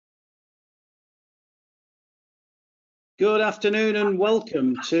Good afternoon and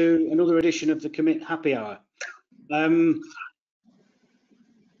welcome to another edition of the COMIT Happy Hour.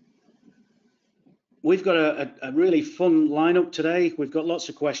 We've got a really fun lineup today. We've got lots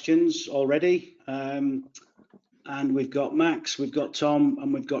of questions already, and we've got Max, we've got Tom,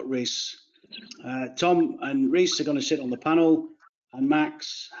 and we've got Rhys. Tom and Rhys are going to sit on the panel, and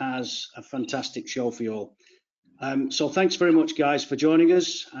Max has a fantastic show for you all. So thanks very much, guys, for joining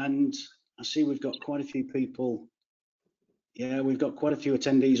us. And I see we've got quite a few people. Yeah, we've got quite a few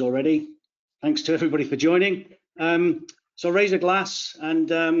attendees already. Thanks to everybody for joining. So raise a glass and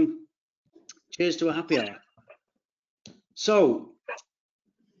cheers to a happy hour. So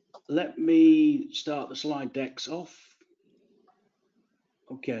let me start the slide decks off.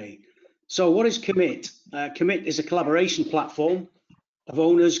 Okay, so what is COMIT? COMIT is a collaboration platform of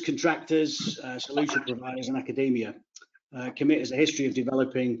owners, contractors, solution providers and academia. COMIT has a history of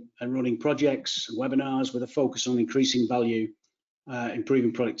developing and running projects and webinars with a focus on increasing value,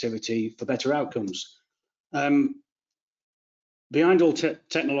 improving productivity for better outcomes. Behind all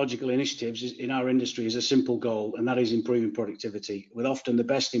technological initiatives in our industry is a simple goal, and that is improving productivity, with often the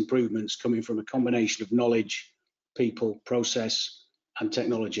best improvements coming from a combination of knowledge, people, process and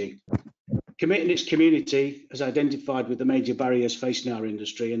technology. COMIT and its community has identified with the major barriers facing our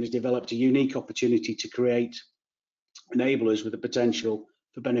industry and has developed a unique opportunity to create enablers with the potential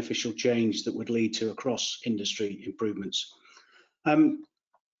for beneficial change that would lead to across industry improvements. I'm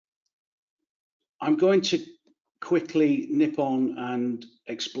going to quickly nip on and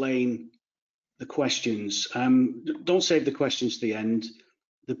explain the questions. Don't save the questions to the end.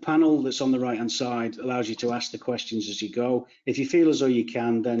 The panel that's on the right hand side allows you to ask the questions as you go. If you feel as though you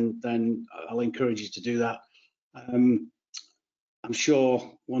can, then I'll encourage you to do that. I'm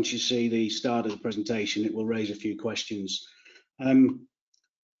sure once you see the start of the presentation, it will raise a few questions. So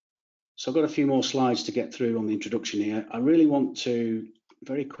I've got a few more slides to get through on the introduction here. I really want to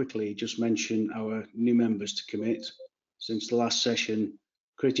very quickly just mention our new members to COMIT. Since the last session,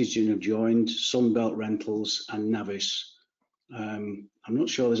 Critigen have joined, Sunbelt Rentals and Navis. I'm not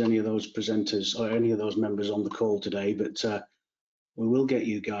sure there's any of those presenters or any of those members on the call today, but we will get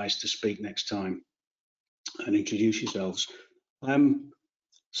you guys to speak next time and introduce yourselves.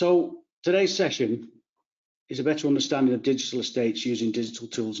 So today's session is a better understanding of digital estates using digital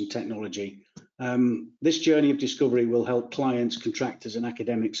tools and technology. This journey of discovery will help clients, contractors and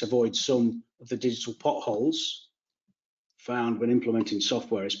academics avoid some of the digital potholes found when implementing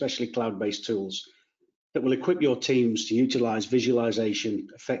software, especially cloud-based tools that will equip your teams to utilize visualization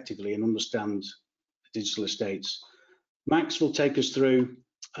effectively and understand digital estates. Max will take us through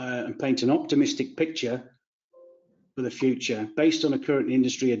and paint an optimistic picture for the future based on a current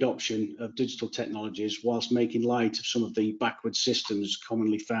industry adoption of digital technologies, whilst making light of some of the backward systems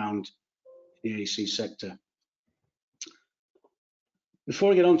commonly found in the AC sector.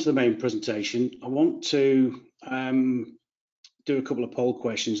 Before I get on to the main presentation, I want to do a couple of poll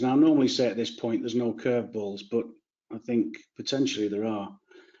questions. Now, I normally say at this point there's no curveballs, but I think potentially there are.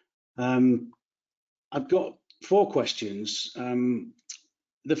 I've got 4 questions.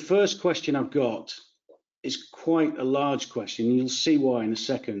 The first question I've got is quite a large question. You'll see why in a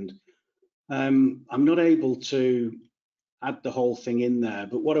second. I'm not able to add the whole thing in there,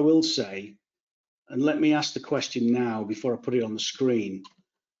 but what I will say, and let me ask the question now before I put it on the screen.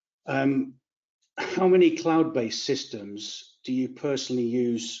 How many cloud-based systems do you personally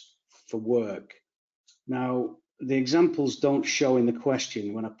use for work? Now, the examples don't show in the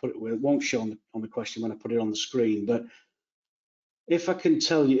question when I put it, well, it won't show on the question when I put it on the screen, but if I can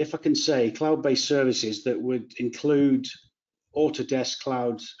tell you, if I can say cloud-based services that would include Autodesk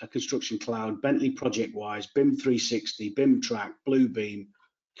Cloud, Construction Cloud, Bentley ProjectWise, BIM 360, BIM Track, Bluebeam,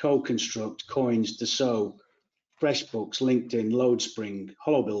 Co-Construct, Coins, Dassault, FreshBooks, LinkedIn, LoadSpring,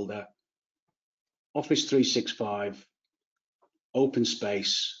 HoloBuilder, Office 365,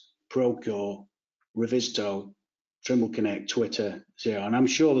 OpenSpace, Procore, Revisto, Trimble Connect, Twitter, Xero, and I'm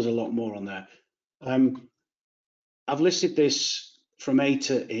sure there's a lot more on there. I've listed this from A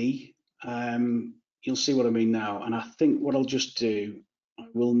to E. You'll see what I mean now, and I think what I'll just do, I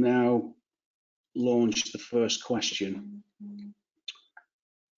will now launch the first question.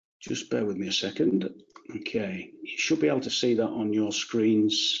 Just bear with me a second. Okay, you should be able to see that on your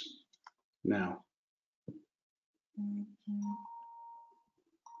screens now.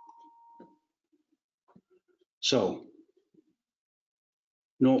 So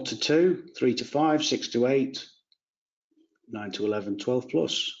 0 to 2, 3 to 5, 6 to 8, 9 to 11, 12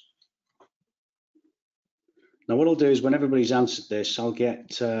 plus. Now what I'll do is when everybody's answered this, I'll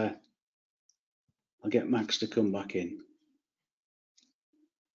get Max to come back in.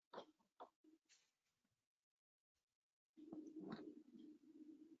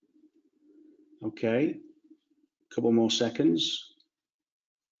 Okay, a couple more seconds.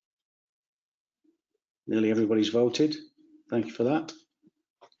 Nearly everybody's voted. Thank you for that.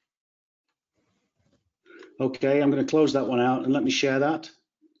 Okay, I'm going to close that one out and let me share that.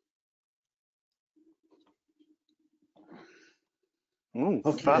 Ooh,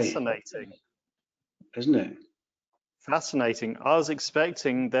 Okay. fascinating. Isn't it? Fascinating. I was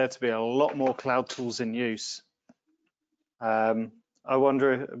expecting there to be a lot more cloud tools in use. I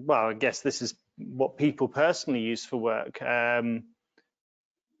wonder, well, I guess this is what people personally use for work.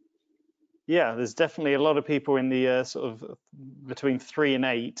 Yeah, there's definitely a lot of people in the sort of between 3 and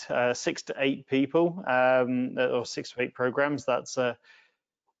 8, 6 to 8 people, or 6 to 8 programs. That's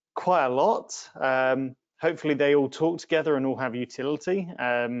quite a lot. Hopefully they all talk together and all have utility,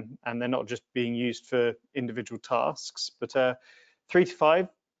 and they're not just being used for individual tasks. But 3 to 5,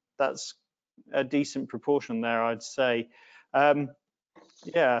 that's a decent proportion there, I'd say.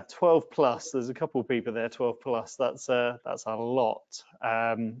 Yeah, 12 plus. There's a couple of people there, 12 plus. That's a lot.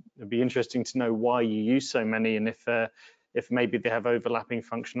 It'd be interesting to know why you use so many, and if maybe they have overlapping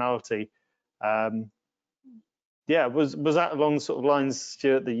functionality. Yeah, was that along the sort of lines,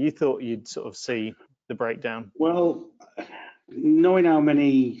 Stuart, that you thought you'd sort of see the breakdown? Well, knowing how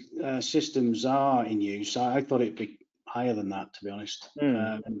many systems are in use, I thought it'd be higher than that, to be honest.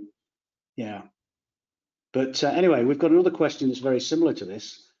 Yeah. But anyway, we've got another question that's very similar to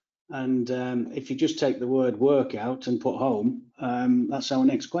this. And if you just take the word work out and put home, that's our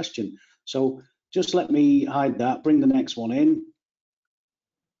next question. So just let me hide that, bring the next one in.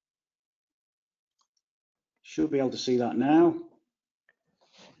 Should be able to see that now.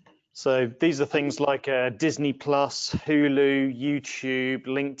 So these are things like Disney Plus, Hulu, YouTube,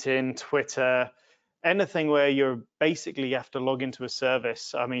 LinkedIn, Twitter, anything where you basically have to log into a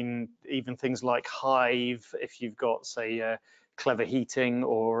service. I mean, even things like Hive, if you've got, say, Clever Heating,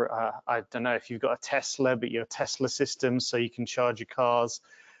 or I don't know, if you've got a Tesla, but your Tesla system, so you can charge your cars.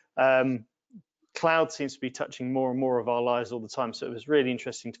 Cloud seems to be touching more and more of our lives all the time. So it was really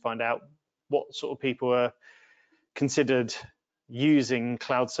interesting to find out what sort of people are considered using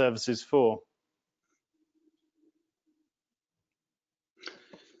cloud services for.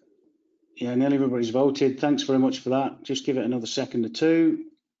 Yeah, nearly everybody's voted. Thanks very much for that. Just give it another second or two.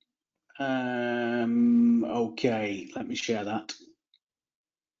 Okay, let me share that.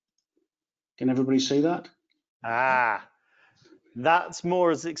 Can everybody see that? That's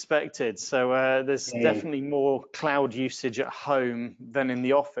more as expected. So there's definitely more cloud usage at home than in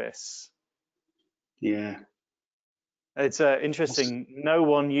the office. Yeah. It's interesting. No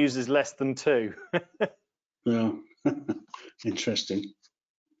one uses less than 2. Well, interesting.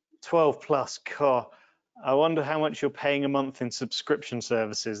 12 plus car. I wonder how much you're paying a month in subscription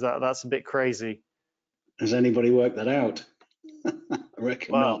services. That's a bit crazy. Has anybody worked that out? I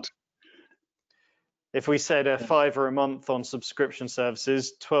reckon not. If we said a £5 a month on subscription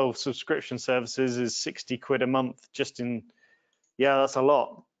services, 12 subscription services is 60 quid a month just in, yeah, that's a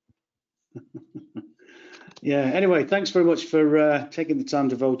lot. Yeah, anyway, thanks very much for taking the time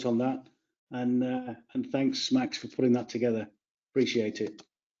to vote on that. And thanks, Max, for putting that together. Appreciate it.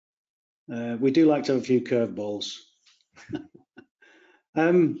 We do like to have a few curveballs.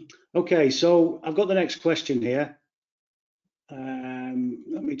 Okay, so I've got the next question here.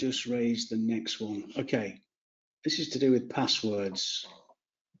 Let me just raise the next one. Okay, this is to do with passwords.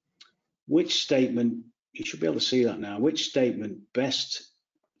 Which statement, you should be able to see that now, which statement best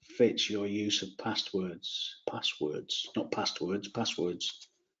fits your use of passwords? Passwords, not passwords, passwords.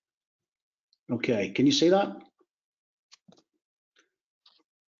 Okay, can you see that?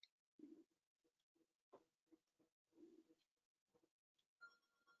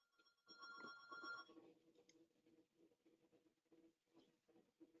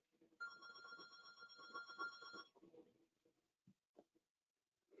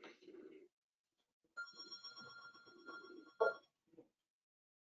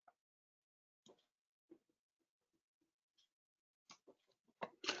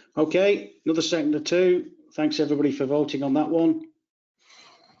 Okay, another second or two. Thanks everybody for voting on that one.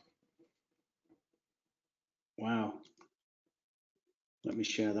 Wow. Let me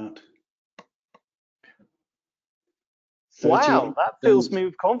share that. Wow, that fills me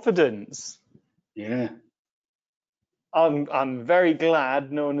with confidence. Yeah. I'm very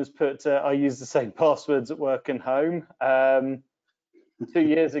glad no one has put I use the same passwords at work and home. 2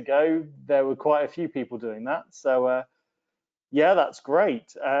 years ago, there were quite a few people doing that. So yeah, that's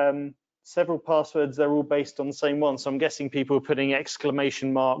great. Several passwords, they're all based on the same one. So I'm guessing people are putting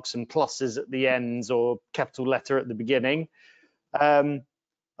exclamation marks and pluses at the ends or capital letter at the beginning. I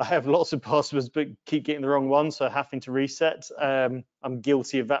have lots of passwords, but keep getting the wrong one, so having to reset. I'm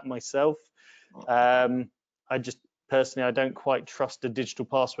guilty of that myself. I just personally, I don't quite trust a digital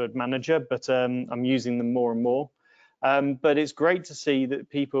password manager, but I'm using them more and more. But it's great to see that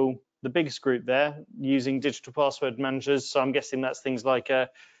people, the biggest group there, using digital password managers. So I'm guessing that's things like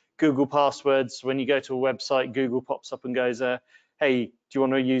Google Passwords. When you go to a website, Google pops up and goes, hey, do you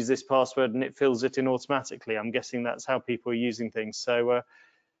want to use this password? And it fills it in automatically. I'm guessing that's how people are using things. So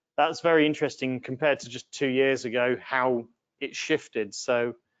that's very interesting compared to just 2 years ago, how it shifted.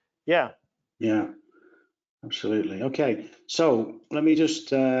 So yeah. Yeah, absolutely. Okay, so let me just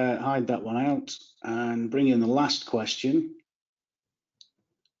hide that one out and bring in the last question,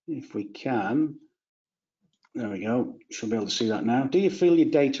 if we can. There we go. Should be able to see that now. Do you feel your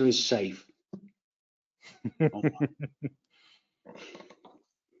data is safe?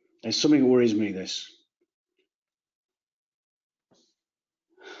 There's something that worries me, this.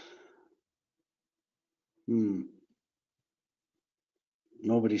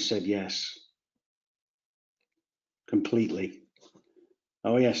 Nobody said yes. Completely.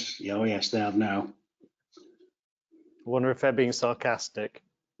 Oh yes, yeah, oh yes, they have now. I wonder if they're being sarcastic.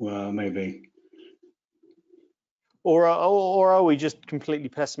 Well, maybe. Or are we just completely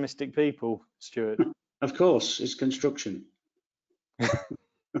pessimistic people, Stuart? Of course, it's construction.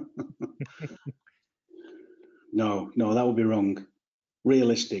 No, that would be wrong.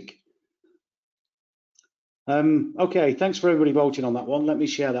 Realistic. Okay, thanks for everybody voting on that one. Let me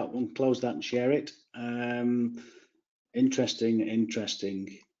share that one, close that and share it.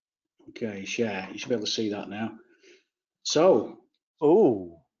 Interesting. Okay, share. You should be able to see that now. So,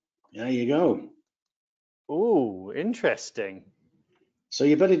 oh, there you go. Oh, interesting. So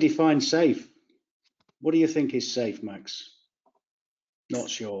you better define safe. What do you think is safe, Max? Not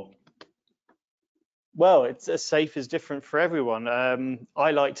sure. Well, it's as safe is different for everyone.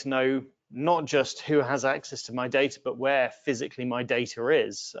 I like to know not just who has access to my data, but where physically my data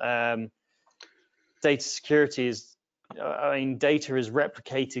is. Data security is, I mean, data is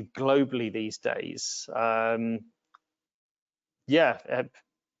replicated globally these days.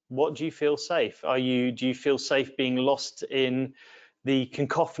 What do you feel safe? Do you feel safe being lost in the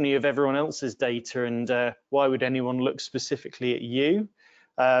cacophony of everyone else's data, and why would anyone look specifically at you?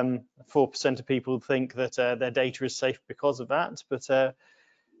 4% of people think that their data is safe because of that, but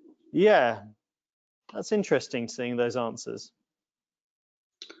yeah, that's interesting seeing those answers.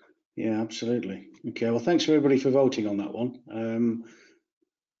 Yeah, absolutely. Okay, well, thanks for everybody for voting on that one.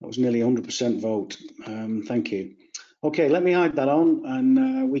 That was nearly 100% vote. Thank you. Okay, let me hide that on,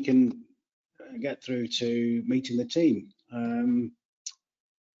 and we can get through to meeting the team.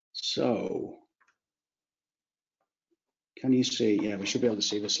 So, can you see? Yeah, we should be able to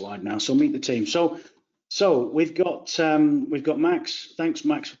see the slide now. So meet the team. So we've got Max. Thanks,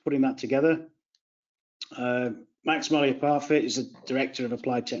 Max, for putting that together. Max Mallia-Parfit is the Director of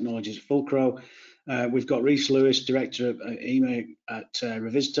Applied Technologies at Fulcro. We've got Reese Lewis, Director of EMA at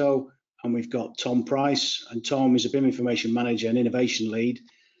Revisto, and we've got Tom Price. And Tom is a BIM Information Manager and Innovation Lead.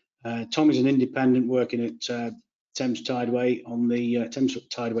 Tom is an independent working at Thames Tideway on the Thames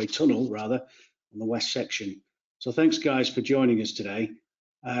Tideway Tunnel, rather, on the west section. So thanks, guys, for joining us today.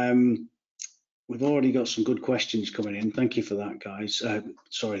 We've already got some good questions coming in. Thank you for that, guys.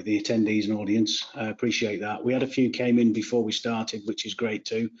 Sorry, the attendees and audience. I appreciate that. We had a few came in before we started, which is great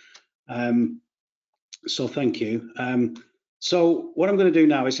too. So thank you. So what I'm going to do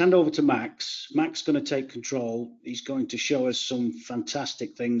now is hand over to Max. Max is going to take control. He's going to show us some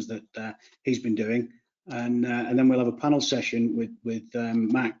fantastic things that he's been doing. And then we'll have a panel session with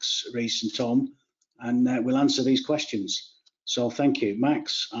Max, Reese and Tom, and we'll answer these questions. So thank you,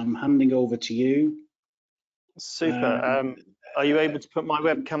 Max. I'm handing over to you. Super. Are you able to put my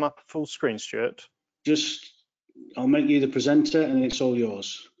webcam up full screen, Stuart? I'll make you the presenter and it's all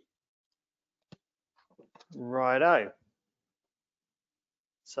yours. Righto.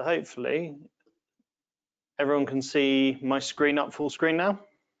 So hopefully everyone can see my screen up full screen now.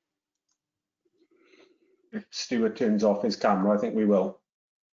 If Stuart turns off his camera, I think we will.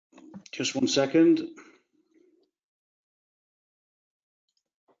 Just 1 second.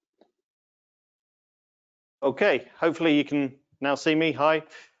 Okay, hopefully you can now see me. Hi.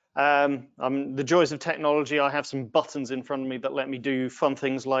 The joys of technology. I have some buttons in front of me that let me do fun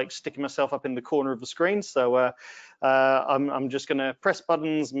things like sticking myself up in the corner of the screen. So I'm just going to press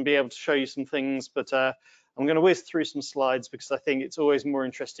buttons and be able to show you some things, but I'm going to whiz through some slides because I think it's always more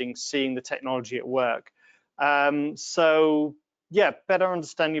interesting seeing the technology at work. So yeah, better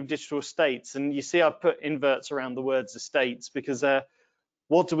understanding of digital estates. And you see I put inverts around the words estates because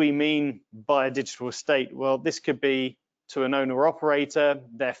what do we mean by a digital estate? Well, this could be to an owner operator,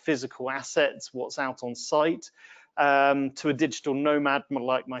 their physical assets, what's out on site. to a digital nomad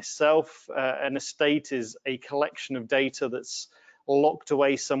like myself. An estate is a collection of data that's locked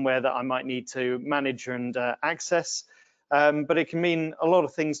away somewhere that I might need to manage and access, but it can mean a lot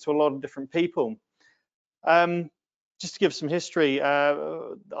of things to a lot of different people. Just to give some history,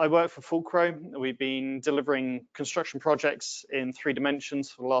 I work for Fulcro. We've been delivering construction projects in 3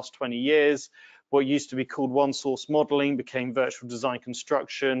 dimensions for the last 20 years. What used to be called one source modeling became virtual design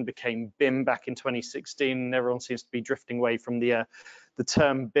construction, became BIM back in 2016, and everyone seems to be drifting away from the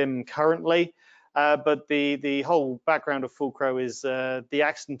term BIM currently. But the whole background of Fulcro is the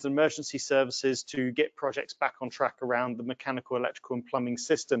accident and emergency services to get projects back on track around the mechanical, electrical and plumbing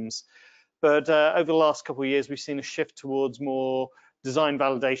systems. But over the last couple of years, we've seen a shift towards more design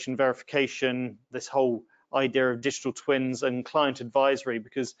validation, verification, this whole idea of digital twins and client advisory,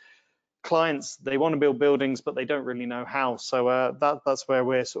 because clients, they want to build buildings, but they don't really know how. So that's where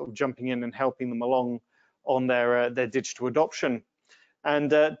we're sort of jumping in and helping them along on their digital adoption.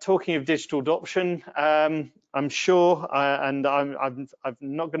 And talking of digital adoption, I'm sure, and I'm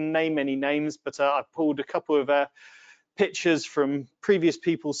not going to name any names, but I've pulled a couple of pictures from previous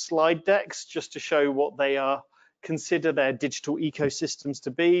people's slide decks just to show what they consider their digital ecosystems to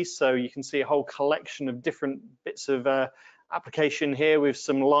be. So you can see a whole collection of different bits of application here with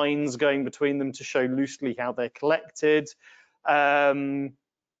some lines going between them to show loosely how they're collected. Again,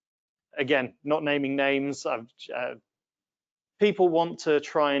 not naming names. People want to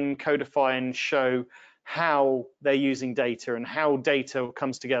try and codify and show how they're using data and how data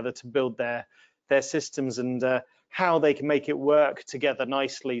comes together to build their systems, and how they can make it work together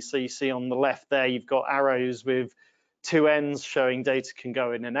nicely. So you see on the left there, you've got arrows with 2 ends showing data can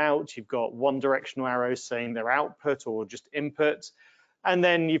go in and out. You've got one directional arrows saying they're output or just input. And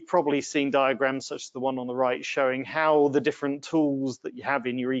then you've probably seen diagrams such as the one on the right showing how the different tools that you have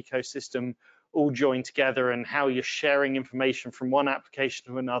in your ecosystem all join together and how you're sharing information from one application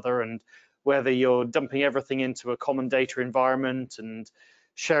to another, and whether you're dumping everything into a common data environment and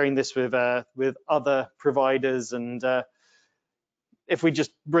sharing this with other providers. And if we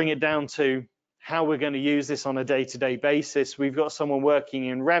just bring it down to how we're going to use this on a day-to-day basis, we've got someone working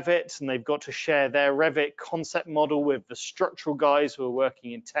in Revit, and they've got to share their Revit concept model with the structural guys who are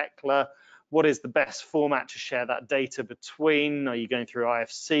working in Tekla. What is the best format to share that data between? Are you going through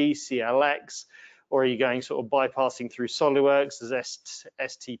IFC, CLX, or are you going sort of bypassing through SolidWorks as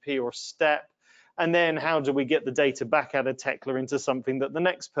STP or STEP? And then how do we get the data back out of Tekla into something that the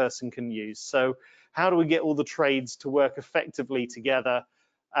next person can use? So how do we get all the trades to work effectively together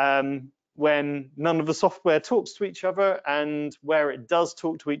when none of the software talks to each other, and where it does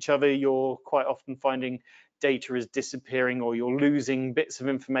talk to each other, you're quite often finding data is disappearing or you're losing bits of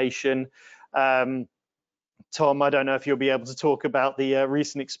information. Tom, I don't know if you'll be able to talk about the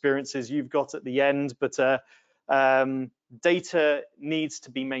recent experiences you've got at the end, but data needs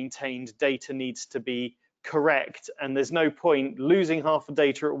to be maintained, data needs to be correct, and there's no point losing half the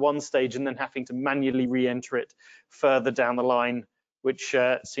data at one stage and then having to manually re-enter it further down the line, which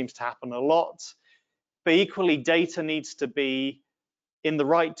seems to happen a lot. But equally, data needs to be in the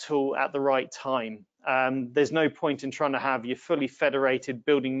right tool at the right time. There's no point in trying to have your fully federated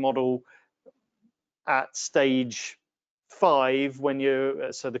building model at stage 5 when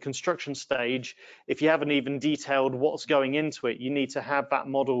you're, so the construction stage, if you haven't even detailed what's going into it. You need to have that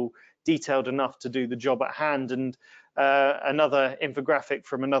model detailed enough to do the job at hand. And another infographic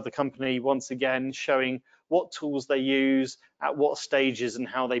from another company, once again, showing what tools they use at what stages and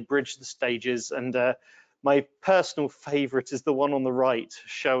how they bridge the stages. And my personal favorite is the one on the right,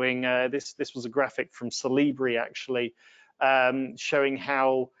 showing this was a graphic from Solibri actually, showing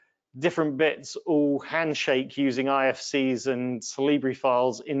how different bits all handshake using IFCs and Solibri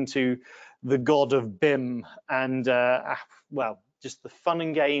files into the god of BIM, and well, just the fun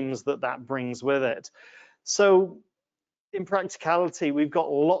and games that brings with it. So in practicality, we've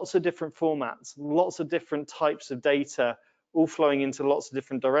got lots of different formats, lots of different types of data, all flowing into lots of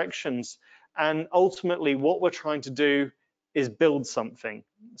different directions. And ultimately, what we're trying to do is build something.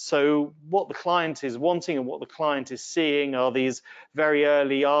 So what the client is wanting and what the client is seeing are these very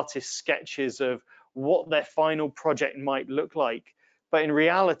early artist sketches of what their final project might look like. But in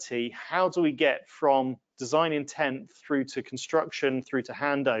reality, how do we get from design intent through to construction, through to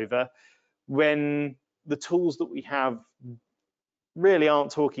handover, when the tools that we have really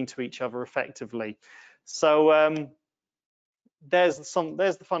aren't talking to each other effectively? So there's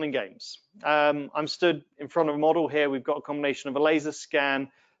the fun and games. I'm stood in front of a model here. We've got a combination of a laser scan,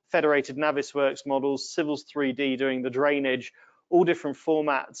 federated Navisworks models, Civils 3D doing the drainage, all different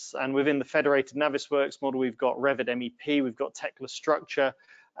formats. And within the federated Navisworks model, we've got Revit MEP, we've got Tekla structure,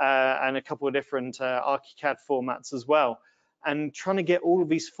 and a couple of different ArchiCAD formats as well. And trying to get all of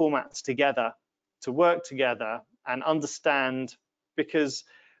these formats together to work together and understand, because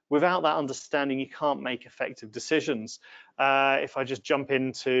without that understanding, you can't make effective decisions. If I just jump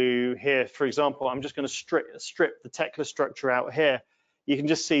into here, for example, I'm just going to strip the Tekla structure out here. You can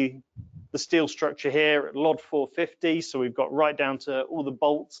just see the steel structure here at LOD 450. So we've got right down to all the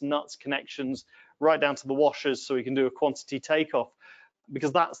bolts, nuts, connections, right down to the washers, so we can do a quantity takeoff,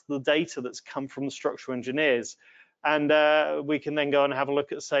 because that's the data that's come from the structural engineers. And we can then go and have a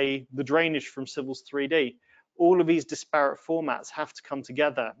look at, say, the drainage from Civils 3D. All of these disparate formats have to come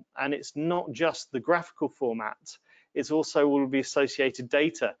together, and it's not just the graphical format, it's also all of the associated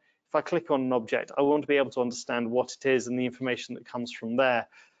data. If I click on an object, I want to be able to understand what it is and the information that comes from there.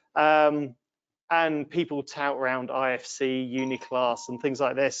 And people tout around IFC, Uniclass, and things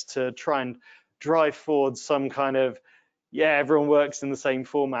like this to try and drive forward some kind of, yeah, everyone works in the same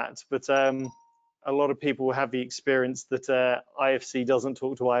format, but a lot of people will have the experience that IFC doesn't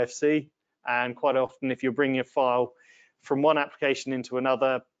talk to IFC, and quite often if you're bringing a file from one application into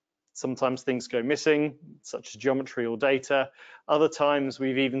another, sometimes things go missing, such as geometry or data. Other times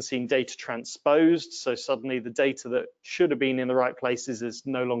we've even seen data transposed, so suddenly the data that should have been in the right places is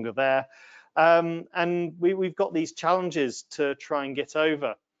no longer there. And we've got these challenges to try and get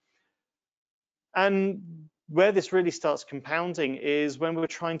over. And where this really starts compounding is when we're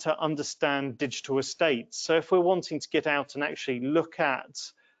trying to understand digital estates. So if we're wanting to get out and actually look at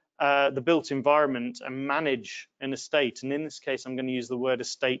the built environment and manage an estate, and in this case, I'm going to use the word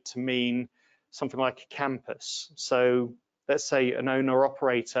estate to mean something like a campus. So let's say an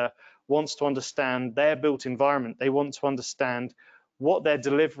owner-operator wants to understand their built environment. They want to understand what they're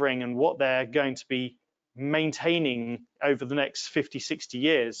delivering and what they're going to be maintaining over the next 50, 60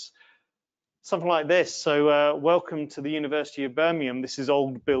 years. Something like this. So welcome to the University of Birmingham. This is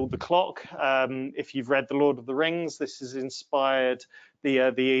old Build the Clock. If you've read The Lord of the Rings, this has inspired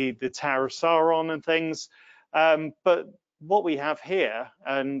the Tower of Sauron and things. But what we have here,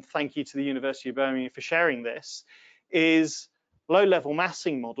 and thank you to the University of Birmingham for sharing this, is low-level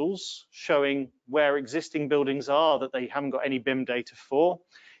massing models showing where existing buildings are that they haven't got any BIM data for.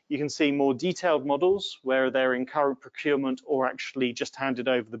 You can see more detailed models where they're in current procurement or actually just handed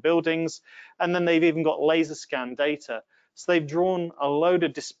over the buildings. And then they've even got laser scan data. So they've drawn a load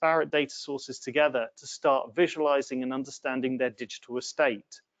of disparate data sources together to start visualizing and understanding their digital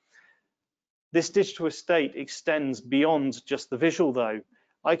estate. This digital estate extends beyond just the visual though.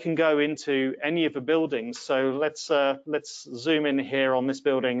 I can go into any of the buildings. So let's zoom in here on this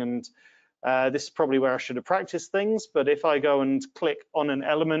building, and this is probably where I should have practiced things, but if I go and click on an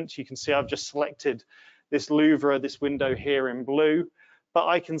element, you can see I've just selected this louvre, this window here in blue, but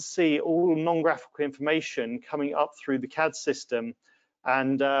I can see all non-graphical information coming up through the CAD system.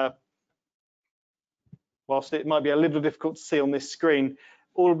 And whilst it might be a little difficult to see on this screen,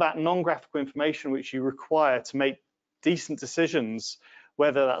 all of that non-graphical information which you require to make decent decisions,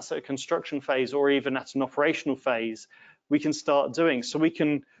 whether that's at a construction phase or even at an operational phase, we can start doing. So we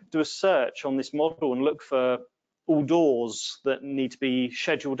can do a search on this model and look for all doors that need to be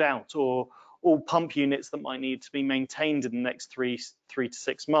scheduled out, or all pump units that might need to be maintained in the next three to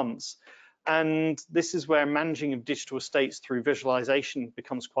 6 months. And this is where managing of digital estates through visualization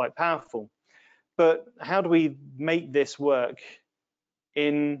becomes quite powerful. But how do we make this work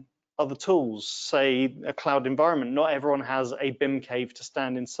in other tools, say a cloud environment? Not everyone has a BIM cave to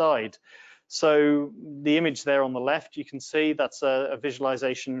stand inside. So the image there on the left, you can see that's a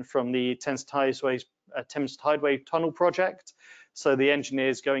visualization from the Thames Tideway Tunnel project. So the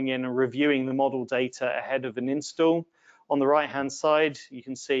engineers going in and reviewing the model data ahead of an install. On the right-hand side, you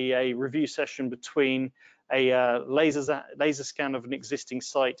can see a review session between a laser scan of an existing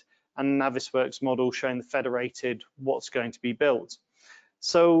site and a Navisworks model showing the federated what's going to be built.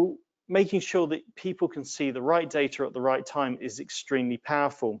 So making sure that people can see the right data at the right time is extremely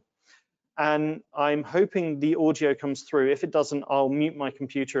powerful. And I'm hoping the audio comes through. If it doesn't, I'll mute my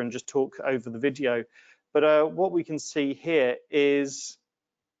computer and just talk over the video. But what we can see here is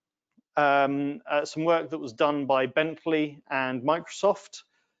some work that was done by Bentley and Microsoft.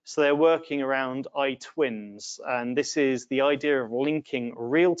 So they're working around iTwins, and this is the idea of linking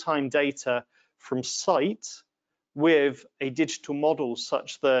real-time data from site with a digital model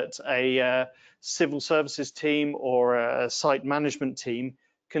such that a civil services team or a site management team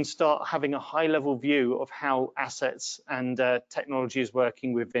can start having a high-level view of how assets and technology is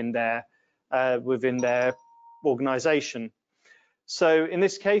working within their organization. So in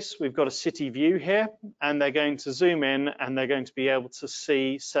this case, we've got a city view here, and they're going to zoom in and they're going to be able to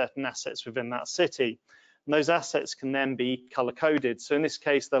see certain assets within that city. And those assets can then be color coded. So in this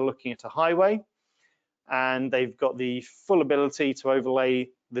case, they're looking at a highway, and they've got the full ability to overlay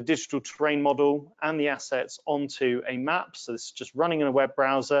the digital terrain model and the assets onto a map. So this is just running in a web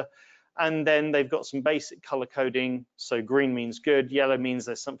browser. And then they've got some basic color coding. So green means good, yellow means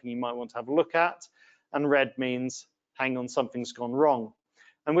there's something you might want to have a look at, and red means, hang on, something's gone wrong.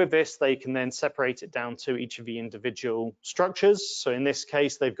 And with this, they can then separate it down to each of the individual structures. So in this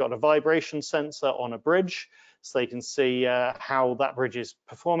case, they've got a vibration sensor on a bridge, so they can see how that bridge is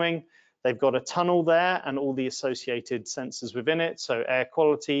performing. They've got a tunnel there and all the associated sensors within it. So air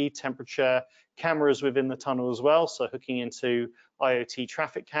quality, temperature, cameras within the tunnel as well. So hooking into IoT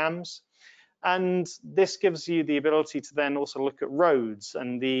traffic cams. And this gives you the ability to then also look at roads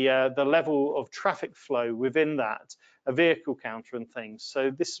and the level of traffic flow within that, a vehicle counter and things.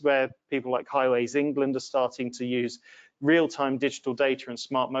 So this is where people like Highways England are starting to use real-time digital data and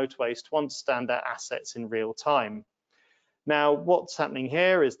smart motorways to understand their assets in real time. Now, what's happening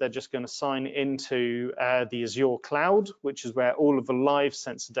here is they're just going to sign into the Azure cloud, which is where all of the live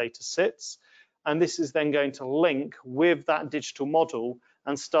sensor data sits. And this is then going to link with that digital model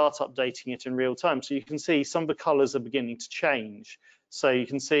and start updating it in real time. So you can see some of the colors are beginning to change. So you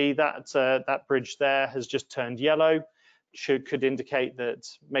can see that that bridge there has just turned yellow. Could indicate that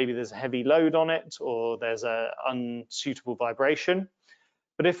maybe there's a heavy load on it or there's an unsuitable vibration.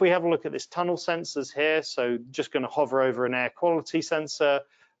 But if we have a look at this tunnel sensors here, so just going to hover over an air quality sensor,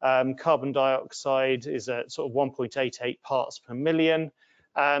 carbon dioxide is at sort of 1.88 parts per million.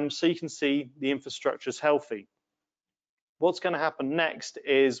 So you can see the infrastructure is healthy. What's going to happen next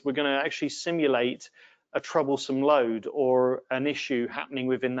is we're going to actually simulate a troublesome load or an issue happening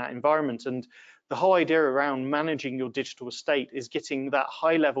within that environment. And the whole idea around managing your digital estate is getting that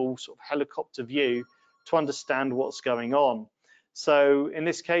high level sort of helicopter view to understand what's going on. So in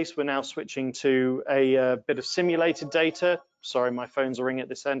this case, we're now switching to a bit of simulated data. Sorry, my phones are ringing at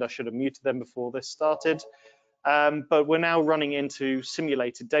this end. I should have muted them before this started. But we're now running into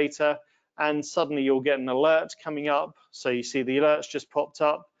simulated data, and suddenly you'll get an alert coming up. So you see the alerts just popped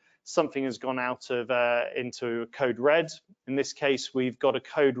up. Something has gone out of into code red. In this case, we've got a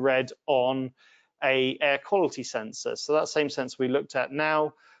code red on a air quality sensor. So that same sensor we looked at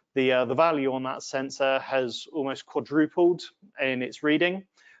now, the value on that sensor has almost quadrupled in its reading,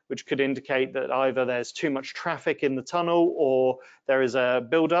 which could indicate that either there's too much traffic in the tunnel or there is a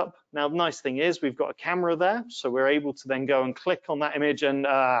buildup. Now, the nice thing is we've got a camera there, so we're able to then go and click on that image and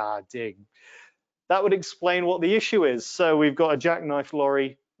dig. That would explain what the issue is. So we've got a jackknife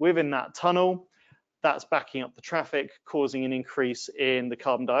lorry within that tunnel. That's backing up the traffic, causing an increase in the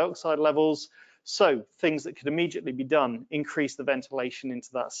carbon dioxide levels. So things that could immediately be done, increase the ventilation into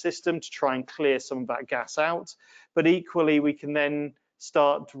that system to try and clear some of that gas out. But equally, we can then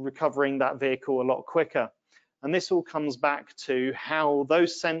start recovering that vehicle a lot quicker. And this all comes back to how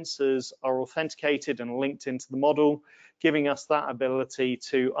those sensors are authenticated and linked into the model, giving us that ability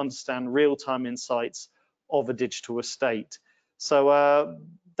to understand real-time insights of a digital estate. So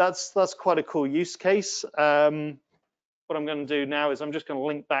that's quite a cool use case. What I'm going to do now is I'm just going to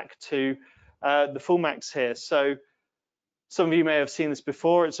link back to the Fullmax here. So some of you may have seen this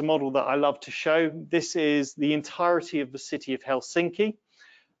before. It's a model that I love to show. This is the entirety of the city of Helsinki.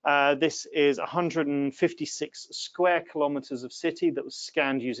 This is 156 square kilometers of city that was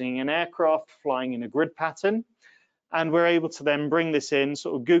scanned using an aircraft flying in a grid pattern. And we're able to then bring this in,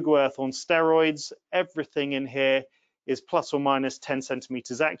 sort of Google Earth on steroids. Everything in here is plus or minus 10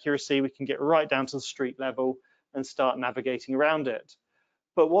 centimeters accuracy. We can get right down to the street level and start navigating around it.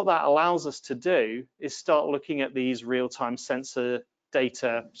 But what that allows us to do is start looking at these real-time sensor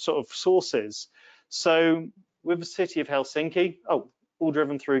data sort of sources. So with the city of Helsinki, all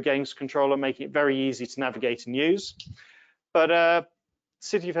driven through Games Controller, making it very easy to navigate and use. But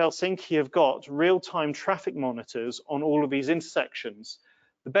city of Helsinki have got real-time traffic monitors on all of these intersections.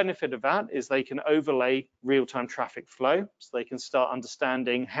 The benefit of that is they can overlay real-time traffic flow, so they can start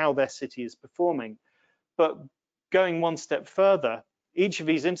understanding how their city is performing. But going one step further, each of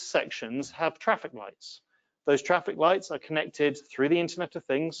these intersections have traffic lights. Those traffic lights are connected through the Internet of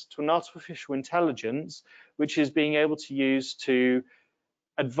Things to an artificial intelligence, which is being able to use to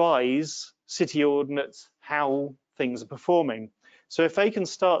advise city ordinates how things are performing. So if they can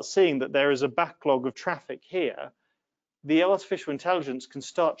start seeing that there is a backlog of traffic here, the artificial intelligence can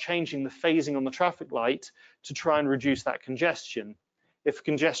start changing the phasing on the traffic light to try and reduce that congestion. If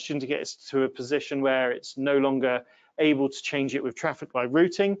congestion gets to a position where it's no longer able to change it with traffic light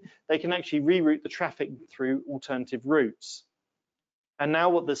routing, they can actually reroute the traffic through alternative routes. And now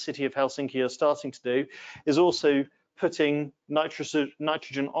what the city of Helsinki are starting to do is also putting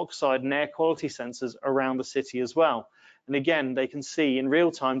nitrogen oxide and air quality sensors around the city as well. And again, they can see in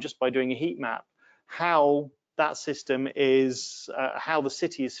real time, just by doing a heat map, how that system is, how the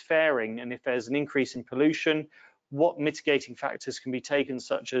city is faring, and if there's an increase in pollution, what mitigating factors can be taken,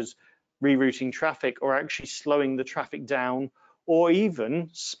 such as rerouting traffic or actually slowing the traffic down, or even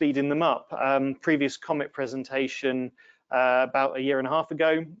speeding them up. Previous COMIT presentation about a year and a half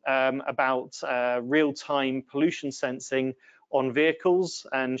ago about real-time pollution sensing on vehicles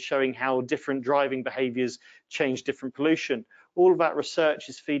and showing how different driving behaviors change different pollution. All of that research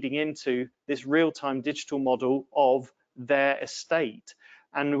is feeding into this real-time digital model of their estate.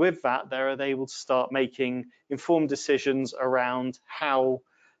 And with that, they're able to start making informed decisions around how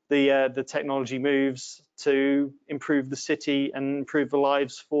the technology moves to improve the city and improve the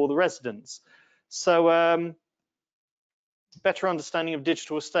lives for the residents. So better understanding of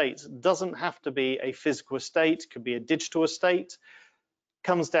digital estates doesn't have to be a physical estate, could be a digital estate.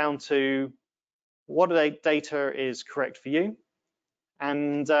 Comes down to what data is correct for you,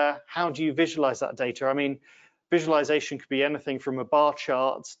 and how do you visualize that data? I mean, visualization could be anything from a bar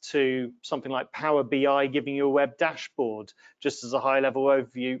chart to something like Power BI giving you a web dashboard, just as a high-level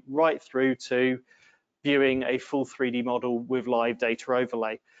overview, right through to viewing a full 3D model with live data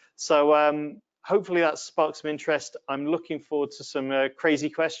overlay. So hopefully that sparks some interest. I'm looking forward to some crazy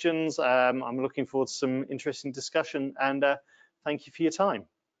questions. I'm looking forward to some interesting discussion, and thank you for your time.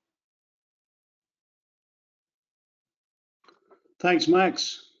 Thanks,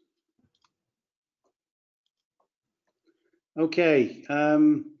 Max. Okay,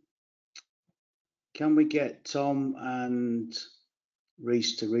 can we get Tom and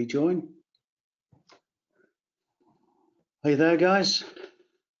Reese to rejoin? Are you there, guys?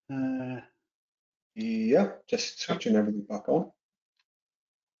 Yeah, just switching everything back on.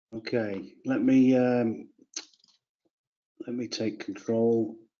 Okay, let me take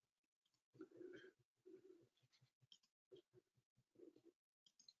control.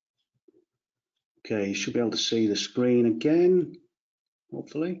 Okay, you should be able to see the screen again,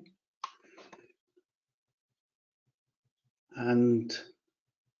 hopefully. And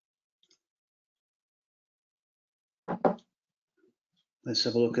let's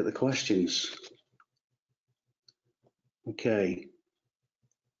have a look at the questions. Okay.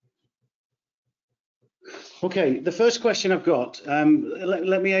 Okay, the first question I've got,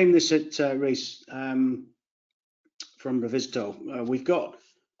 let me aim this at Reese from Revisto.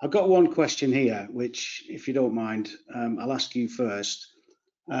 I've got one question here, which, if you don't mind, I'll ask you first.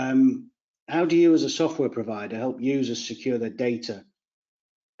 How do you as a software provider help users secure their data?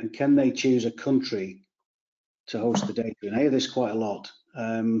 And can they choose a country to host the data? And I hear this quite a lot.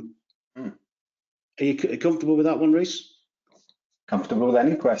 Are you comfortable with that one, Reese? Comfortable with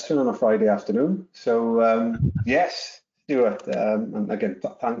any question on a Friday afternoon. So yes, Stuart, and again,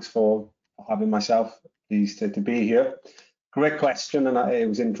 thanks for having myself. Pleased to be here. Great question, and it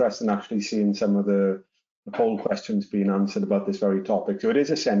was interesting actually seeing some of the poll questions being answered about this very topic. So it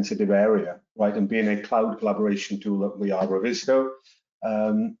is a sensitive area, right? And being a cloud collaboration tool that we are, Revisto,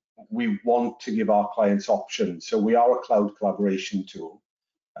 we want to give our clients options. So we are a cloud collaboration tool.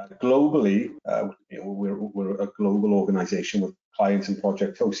 Globally, we're a global organization with clients and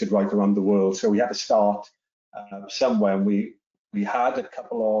projects hosted right around the world. So we had to start somewhere, and we had a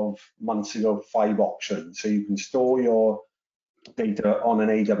couple of months ago 5 options. So you can store your data on an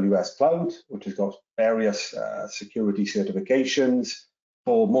AWS cloud, which has got various security certifications.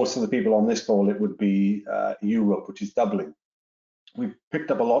 For most of the people on this call, it would be Europe, which is Dublin. We've picked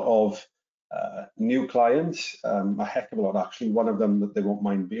up a lot of new clients, a heck of a lot actually. One of them that they won't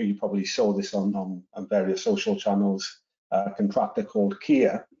mind, you probably saw this on various social channels, a contractor called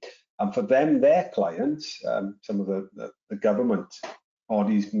Kia. And for them, their clients, some of the government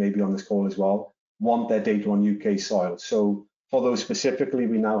bodies maybe on this call as well, want their data on UK soil. So for those specifically,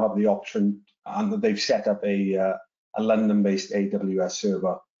 we now have the option, and they've set up a London-based AWS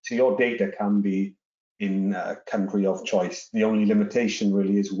server. So your data can be in a country of choice. The only limitation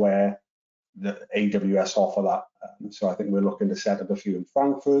really is where the AWS offer that. So I think we're looking to set up a few in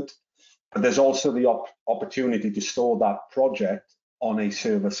Frankfurt, but there's also the opportunity to store that project on a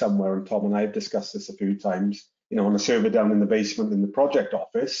server somewhere. And Tom and I have discussed this a few times, on a server down in the basement in the project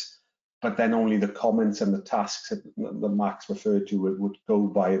office, but then only the comments and the tasks that Max referred to would go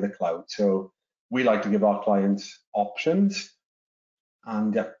via the cloud. So we like to give our clients options,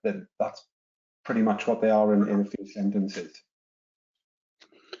 and yeah, that's pretty much what they are in a few sentences.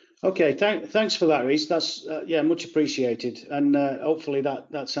 Okay, thanks for that, Reese. That's yeah, much appreciated, and hopefully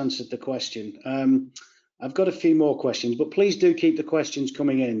that's answered the question. I've got a few more questions, but please do keep the questions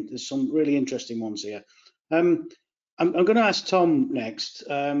coming in. There's some really interesting ones here. I'm going to ask Tom next.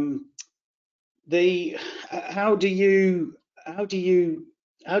 How do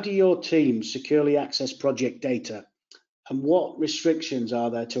your team securely access project data, and what restrictions are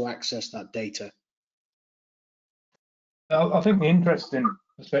there to access that data? I think the interesting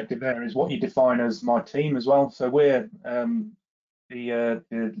perspective there is what you define as my team as well. So we're the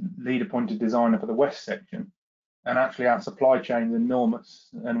lead appointed designer for the West section, and actually our supply chain is enormous,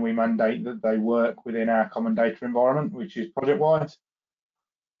 and we mandate that they work within our common data environment, which is ProjectWise.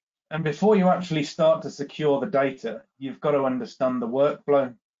 And before you actually start to secure the data, you've got to understand the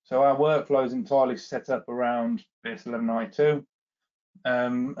workflow. So our workflow is entirely set up around BS 1192.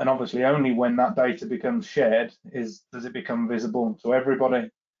 And obviously only when that data becomes shared does it become visible to everybody.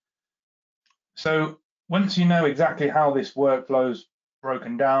 So once you know exactly how this workflow is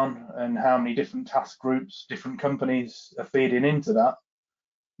broken down and how many different task groups, different companies are feeding into that,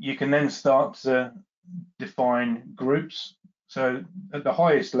 you can then start to define groups. So at the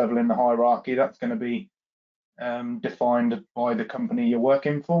highest level in the hierarchy, that's going to be defined by the company you're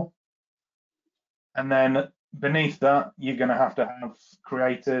working for. And then beneath that, you're going to have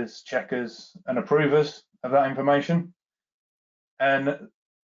creators, checkers, and approvers of that information. And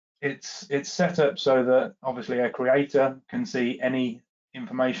it's set up so that obviously a creator can see any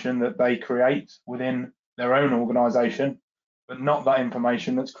information that they create within their own organization, but not that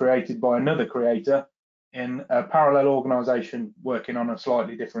information that's created by another creator in a parallel organization working on a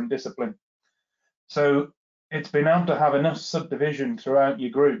slightly different discipline. So it's been able to have enough subdivision throughout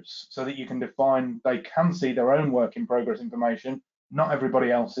your groups so that you can define, they can see their own work in progress information, not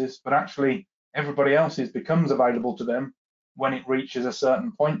everybody else's, but actually everybody else's becomes available to them when it reaches a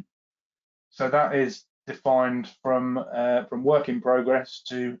certain point. So that is defined from work in progress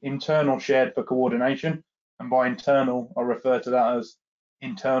to internal shared for coordination. And by internal, I refer to that as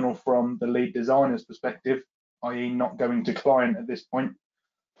internal from the lead designer's perspective, i.e. not going to client at this point.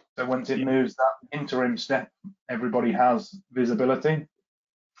 So once it moves that interim step, everybody has visibility.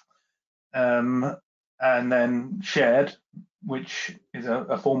 And then shared, which is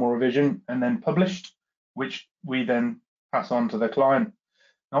a formal revision, and then published, which we then pass on to the client.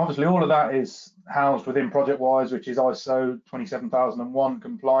 Now, obviously, all of that is housed within ProjectWise, which is ISO 27001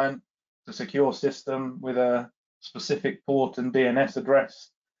 compliant. It's a secure system with a specific port and DNS address,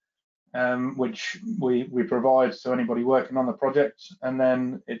 which we provide to anybody working on the project, and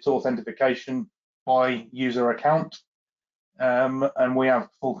then it's authentication by user account, and we have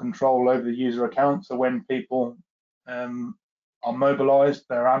full control over the user account. So when people are mobilized,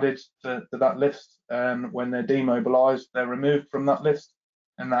 they're added to that list, and when they're demobilized, they're removed from that list,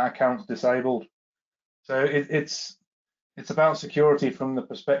 and that account's disabled. So it's about security from the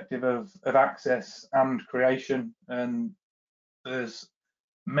perspective of access and creation, and there's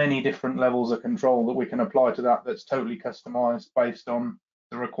many different levels of control that we can apply to that that's totally customized based on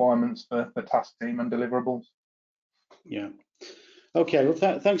the requirements for the task team and deliverables. Yeah. Okay.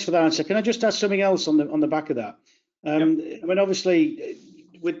 Well, thanks for that answer. Can I just ask something else on the back of that? Yep. I mean, obviously,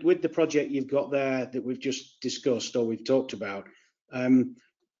 with the project you've got there that we've just discussed or we've talked about,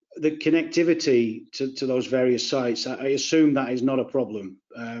 the connectivity to those various sites, I assume that is not a problem.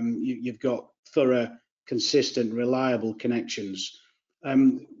 You've got thorough, consistent, reliable connections.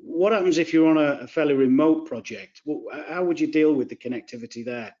 What happens if you're on a fairly remote project? How would you deal with the connectivity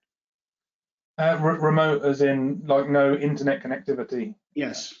there? Remote as in like no internet connectivity?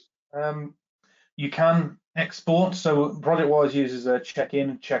 Yes. You can export. So ProjectWise uses a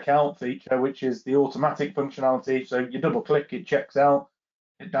check-in, check-out feature, which is the automatic functionality. So you double click, it checks out,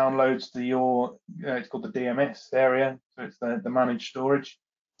 it downloads to your, it's called the DMS area. So it's the managed storage.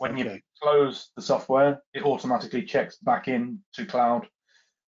 When you close the software, it automatically checks back in to cloud.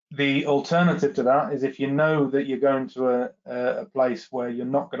 The alternative to that is if you know that you're going to a place where you're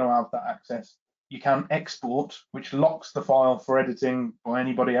not going to have that access, you can export, which locks the file for editing by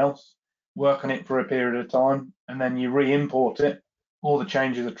anybody else, work on it for a period of time, and then you re-import it. All the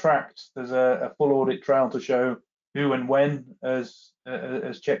changes are tracked. There's a full audit trail to show who and when has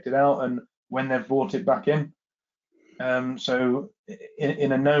checked it out and when they've brought it back in. So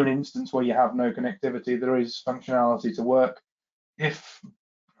in a known instance where you have no connectivity, there is functionality to work. If,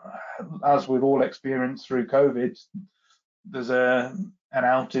 as we've all experienced through COVID, there's an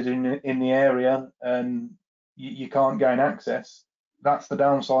outage in the area and you can't gain access, that's the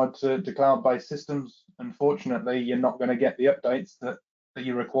downside to cloud-based systems. Unfortunately, you're not going to get the updates that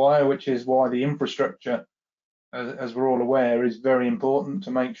you require, which is why the infrastructure, as we're all aware, is very important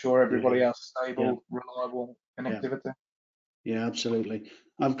to make sure everybody has stable, reliable connectivity. Yeah, absolutely.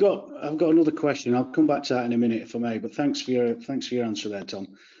 I've got another question. I'll come back to that in a minute if I may, but thanks for your answer there, Tom.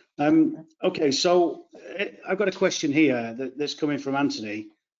 Okay, so I've got a question here that's coming from Anthony.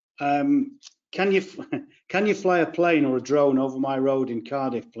 Can you fly a plane or a drone over my road in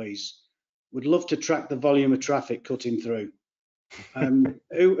Cardiff, please? Would love to track the volume of traffic cutting through.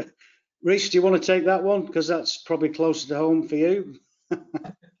 Rhys, do you want to take that one? Because that's probably closer to home for you.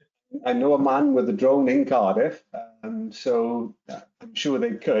 I know a man with a drone in Cardiff, so I'm sure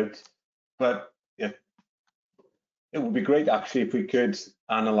they could. But yeah, it would be great actually if we could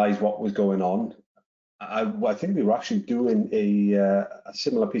analyse what was going on. I think we were actually doing a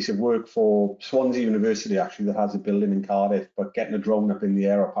similar piece of work for Swansea University actually that has a building in Cardiff, but getting a drone up in the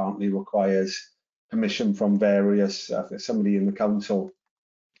air apparently requires permission from various somebody in the council.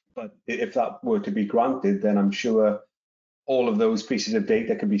 But if that were to be granted, then I'm sure all of those pieces of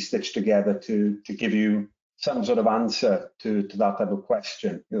data can be stitched together to give you some sort of answer to that type of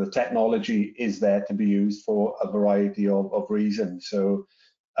question. You know, the technology is there to be used for a variety of reasons. So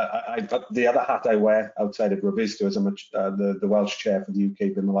the other hat I wear outside of Revisto is I'm the Welsh chair for the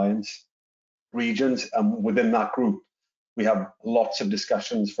UK BIM Alliance regions, and within that group we have lots of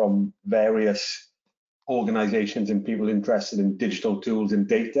discussions from various organisations and people interested in digital tools and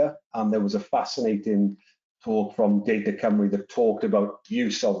data. And there was a fascinating talk from Data Cymru that talked about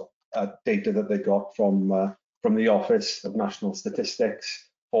use of data that they got from the Office of National Statistics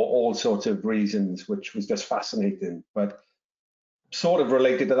for all sorts of reasons, which was just fascinating. But sort of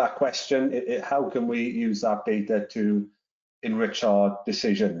related to that question, how can we use that data to enrich our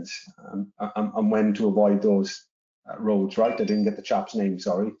decisions and when to avoid those roads, right? I didn't get the chap's name,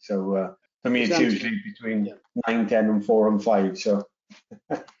 sorry. So for me, it's usually between 9, 10 and 4 and 5. So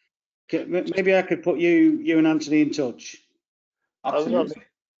maybe I could put you and Anthony in touch. Absolutely.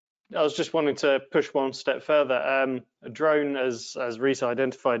 I was just wanting to push one step further. A drone, as Rhys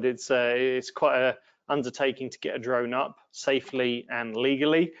identified, it's quite a undertaking to get a drone up safely and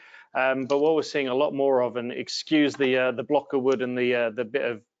legally. But what we're seeing a lot more of, and excuse the block of wood and the bit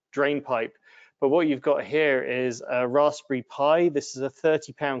of drain pipe, but what you've got here is a Raspberry Pi. This is a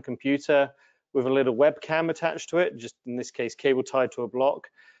 30-pound computer with a little webcam attached to it, just in this case cable tied to a block.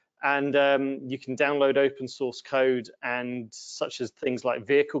 And you can download open source code and such as things like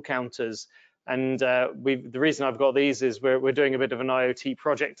vehicle counters. And the reason I've got these is we're doing a bit of an IoT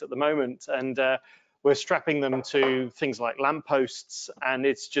project at the moment, and we're strapping them to things like lampposts, and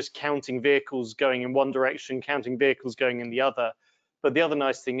it's just counting vehicles going in one direction, counting vehicles going in the other. But the other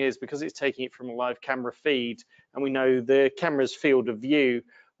nice thing is, because it's taking it from a live camera feed, and we know the camera's field of view,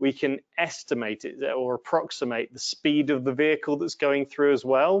 we can estimate it or approximate the speed of the vehicle that's going through as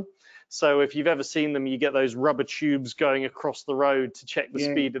well. So if you've ever seen them, you get those rubber tubes going across the road to check the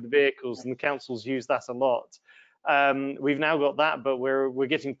speed of the vehicles, and the councils use that a lot. We've now got that, but we're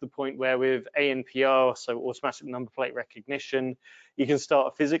getting to the point where with ANPR, so automatic number plate recognition, you can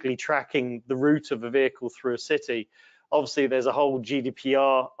start physically tracking the route of a vehicle through a city. Obviously, there's a whole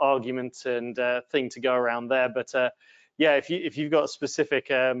GDPR argument and thing to go around there, but yeah, if you've got a specific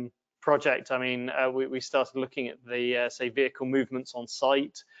project, I mean, we started looking at the say vehicle movements on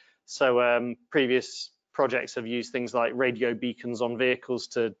site. So previous projects have used things like radio beacons on vehicles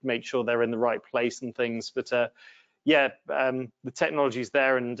to make sure they're in the right place and things. But yeah, the technology's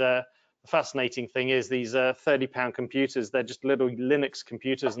there, and the fascinating thing is these 30-pound computers, they're just little Linux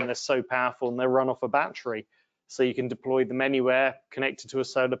computers, and they're so powerful, and they run off a battery. So you can deploy them anywhere, connected to a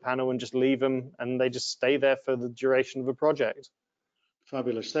solar panel, and just leave them, and they just stay there for the duration of a project.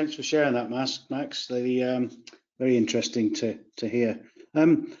 Fabulous. Thanks for sharing that, Max. Very interesting to hear.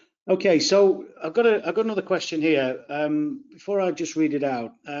 Okay, so I've got another question here. Before I just read it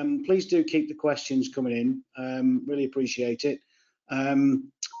out, please do keep the questions coming in. Really appreciate it.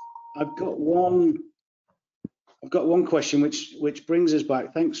 I've got one question which brings us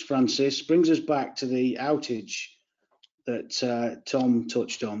back. Thanks, Francis. Brings us back to the outage that Tom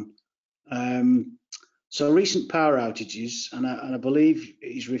touched on. So recent power outages, and I believe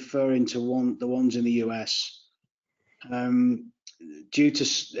he's referring to the ones in the US. Due to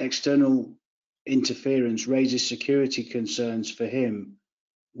external interference, raises security concerns for him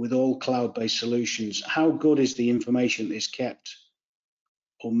with all cloud-based solutions. How good is the information that is kept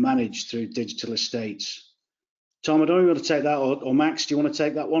or managed through digital estates? Tom, I don't know if you want to take that, or Max, do you want to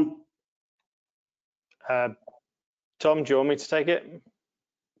take that one? Tom, do you want me to take it?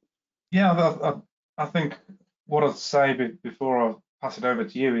 Yeah, I think what I'd say before I pass it over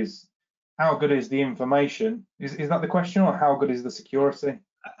to you is, how good is the information? Is that the question, or how good is the security?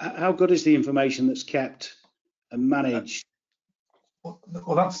 How good is the information that's kept and managed?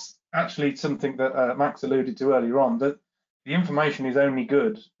 Well, that's actually something that Max alluded to earlier on, that the information is only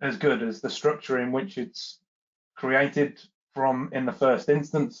as good as the structure in which it's created, from in the first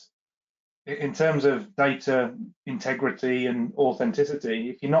instance. In terms of data integrity and authenticity,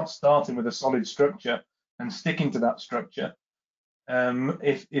 if you're not starting with a solid structure and sticking to that structure,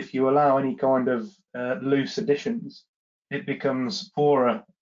 if you allow any kind of loose additions, it becomes poorer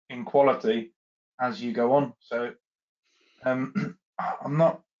in quality as you go on. So I'm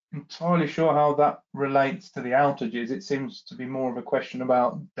not entirely sure how that relates to the outages. It seems to be more of a question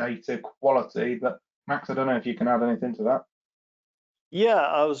about data quality, but Max, I don't know if you can add anything to that. Yeah,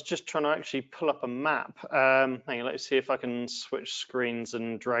 I was just trying to actually pull up a map. Hang on, let's see if I can switch screens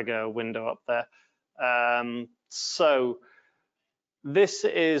and drag a window up there. So this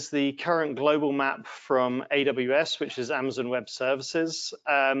is the current global map from AWS, which is Amazon Web Services.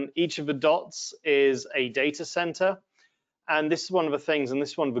 Each of the dots is a data center. And this is one of the things, and this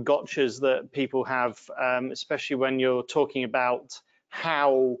is one of the gotchas that people have, especially when you're talking about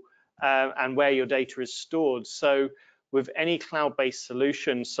how and where your data is stored. So with any cloud-based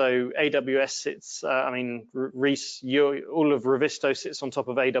solution, so AWS sits, I mean, Reese, all of Revisto sits on top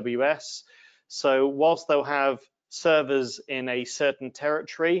of AWS. So whilst they'll have servers in a certain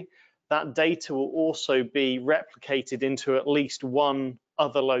territory, that data will also be replicated into at least one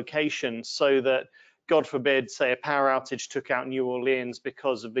other location, so that, God forbid, say a power outage took out New Orleans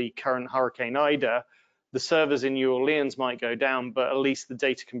because of the current Hurricane Ida, the servers in New Orleans might go down, but at least the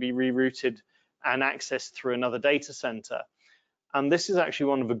data can be rerouted and accessed through another data center. And this is actually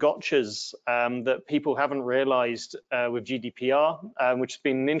one of the gotchas that people haven't realized with GDPR, which has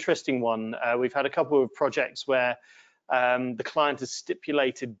been an interesting one. We've had a couple of projects where the client has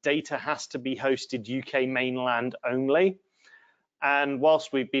stipulated data has to be hosted UK mainland only. And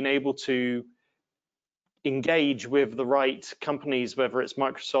whilst we've been able to engage with the right companies, whether it's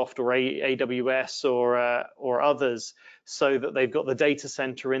Microsoft or AWS or others, so that they've got the data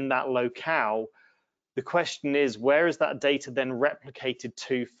center in that locale, the question is, where is that data then replicated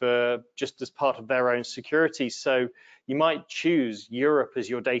to for just as part of their own security? So you might choose Europe as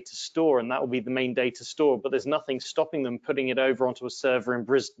your data store, and that will be the main data store, but there's nothing stopping them putting it over onto a server in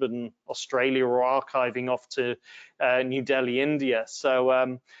Brisbane, Australia, or archiving off to New Delhi, India.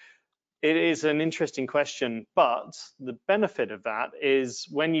 So it is an interesting question, but the benefit of that is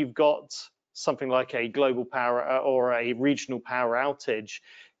when you've got something like a global power or a regional power outage,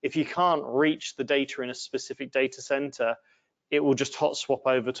 if you can't reach the data in a specific data center, it will just hot swap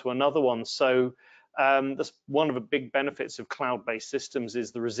over to another one. So that's one of the big benefits of cloud-based systems,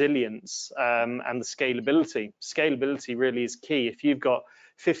 is the resilience and the scalability. Scalability really is key. If you've got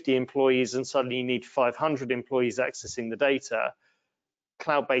 50 employees and suddenly you need 500 employees accessing the data,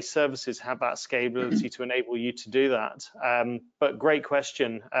 cloud-based services have that scalability to enable you to do that. But great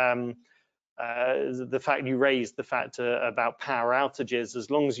question. The fact you raised the fact about power outages, as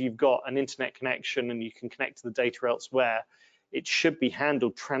long as you've got an internet connection and you can connect to the data elsewhere, it should be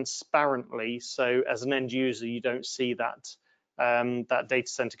handled transparently. So as an end user, you don't see that that data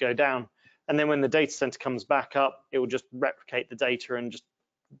center go down. And then when the data center comes back up, it will just replicate the data and just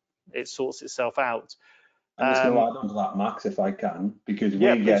it sorts itself out. I'm just going to add on to that, Max, if I can, because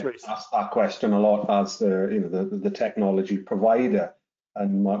yeah, we get asked that question a lot as the technology provider.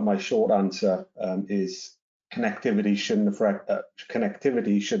 And my short answer is connectivity shouldn't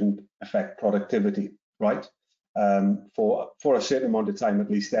affect productivity, right? For a certain amount of time,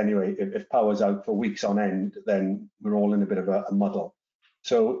 at least anyway. If power's out for weeks on end, then we're all in a bit of a muddle.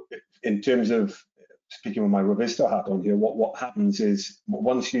 So in terms of speaking with my Revisto hat on here, what happens is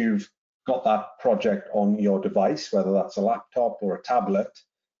once you've got that project on your device, whether that's a laptop or a tablet,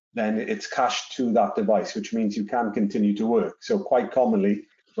 then it's cached to that device, which means you can continue to work. So quite commonly,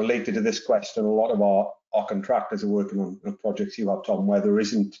 related to this question, a lot of our contractors are working on projects you have, Tom, where there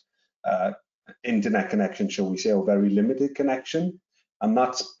isn't internet connection, shall we say, or very limited connection. And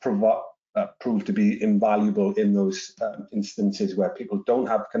that's proved to be invaluable in those instances where people don't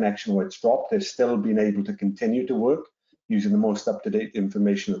have connection, where it's dropped. They've still been able to continue to work using the most up-to-date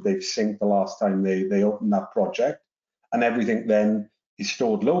information that they've synced the last time they opened that project. And everything then is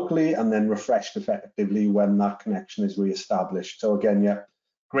stored locally and then refreshed effectively when that connection is re-established. So again, yeah,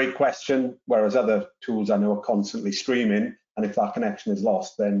 great question. Whereas other tools I know are constantly streaming, and if that connection is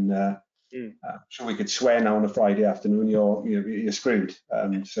lost, then sure, we could swear now on a Friday afternoon, you're screwed.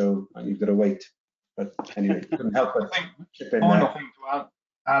 So you've got to wait. But anyway, couldn't help but chip in there. Final thing to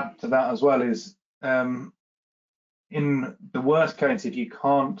add to that as well is, in the worst case, if you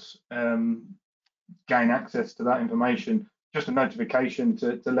can't gain access to that information, just a notification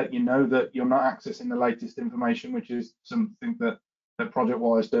to let you know that you're not accessing the latest information, which is something that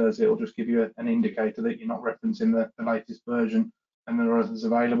ProjectWise does. It'll just give you an indicator that you're not referencing the latest version and there are others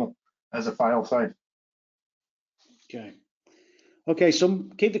available as a fail-safe. Okay, Okay, so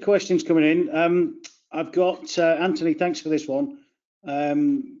keep the questions coming in. I've got Anthony, thanks for this one.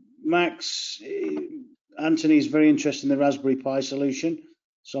 Max, Anthony's very interested in the Raspberry Pi solution,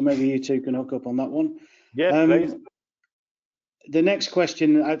 so maybe you two can hook up on that one. Yeah, please. The next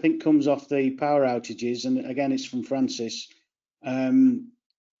question, I think, comes off the power outages, and again, it's from Francis. Can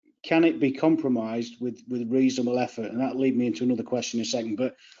it be compromised with reasonable effort? And that'll lead me into another question in a second,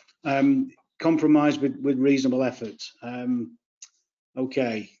 but compromised with reasonable effort.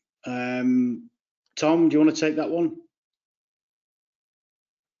 Okay. Tom, do you want to take that one?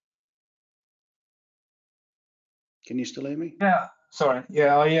 Can you still hear me? Yeah, sorry.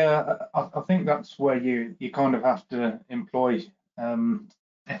 Yeah, I think that's where you kind of have to employ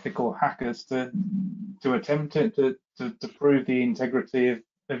ethical hackers to attempt it, to prove the integrity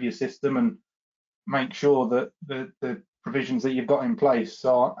of your system and make sure that the provisions that you've got in place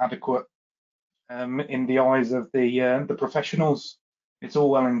are adequate in the eyes of the professionals. It's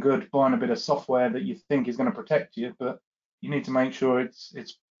all well and good buying a bit of software that you think is going to protect you, but you need to make sure it's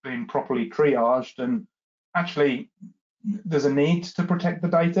been properly triaged. And actually, there's a need to protect the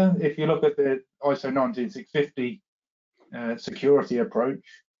data. If you look at the ISO 19650 security approach,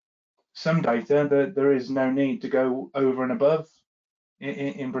 some data there is no need to go over and above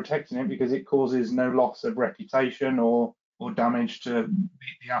in protecting it, because it causes no loss of reputation or damage to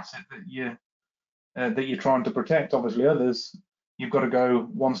the asset that you're trying to protect. Obviously, others, you've got to go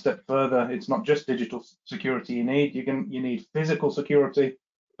one step further. It's not just digital security you need. You need physical security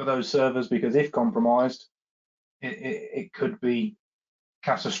for those servers, because if compromised, it could be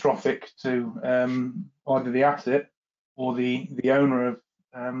catastrophic to either the asset or the owner of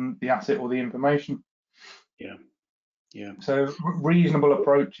the asset or the information. Yeah. So reasonable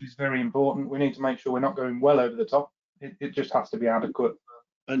approach is very important. We need to make sure we're not going well over the top. It just has to be adequate.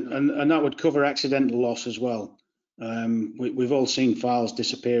 And that would cover accidental loss as well. We've all seen files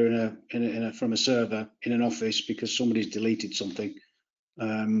disappear from a server in an office because somebody's deleted something,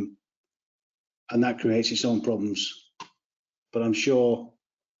 and that creates its own problems. But I'm sure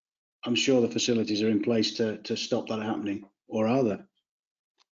the facilities are in place to stop that happening, or are there?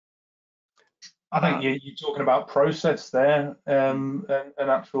 I think you're talking about process there, and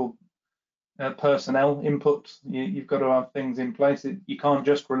actual personnel input. You've got to have things in place. You can't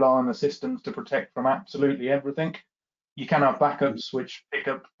just rely on the systems to protect from absolutely everything. You can have backups which pick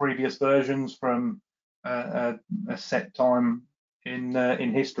up previous versions from a set time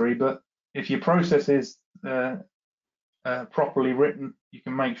in history, but if your process is properly written, you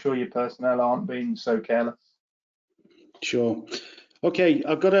can make sure your personnel aren't being so careless. Sure. Okay,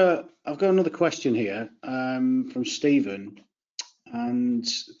 I've got another question here from Stephen, and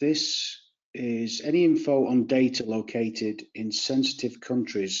this is any info on data located in sensitive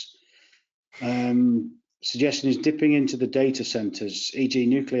countries. Suggestion is dipping into the data centers, e.g.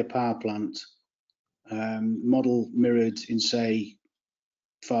 nuclear power plant, model mirrored in, say,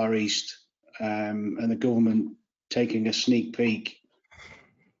 Far East, and the government taking a sneak peek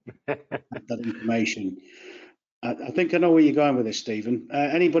at that information. I think I know where you're going with this, Stephen.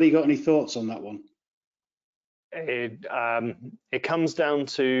 Anybody got any thoughts on that one? It comes down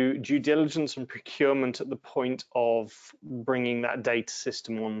to due diligence and procurement at the point of bringing that data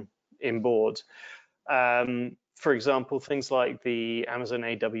system in board. For example, things like the Amazon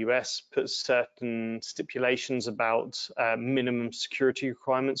AWS puts certain stipulations about minimum security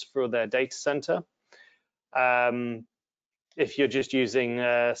requirements for their data center. If you're just using,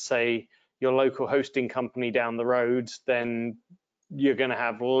 say, your local hosting company down the road, then you're going to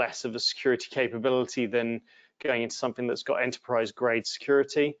have less of a security capability than going into something that's got enterprise grade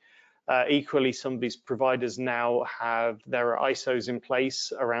security. Equally, some of these providers now have their ISOs in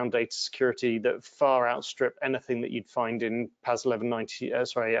place around data security that far outstrip anything that you'd find in ISO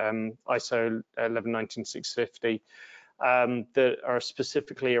 11650 that are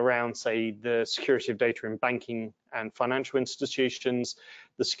specifically around, say, the security of data in banking and financial institutions,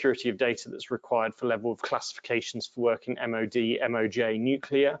 the security of data that's required for level of classifications for work in MOD, MOJ,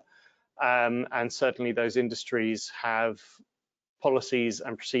 nuclear, and certainly those industries have policies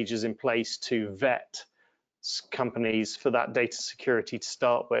and procedures in place to vet companies for that data security to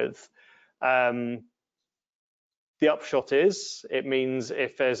start with. The upshot is, it means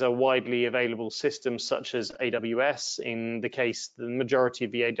if there's a widely available system such as AWS, in the case, the majority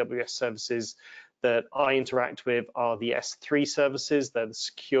of the AWS services that I interact with are the S3 services, they're the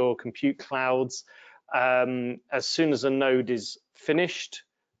secure compute clouds. As soon as a node is finished,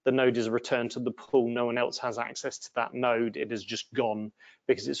 the node is returned to the pool. No one else has access to that node. It is just gone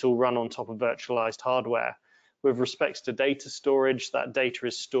because it's all run on top of virtualized hardware. With respects to data storage, that data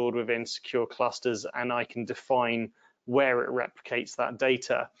is stored within secure clusters, and I can define where it replicates that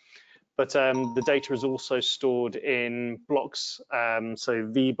data. But the data is also stored in blocks, so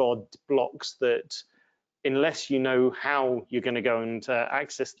VBOD blocks that, unless you know how you're going to go and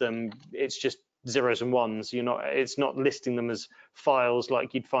access them, it's just zeros and ones. It's not listing them as files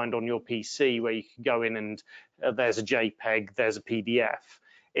like you'd find on your PC, where you can go in and there's a JPEG, there's a PDF.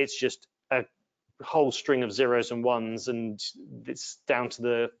 It's just a whole string of zeros and ones, and it's down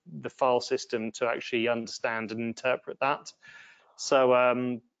to the file system to actually understand and interpret that.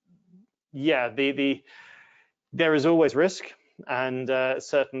 So yeah, there is always risk, and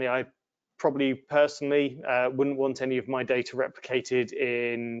certainly I probably personally wouldn't want any of my data replicated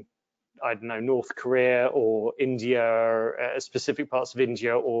in, I don't know, North Korea or India, specific parts of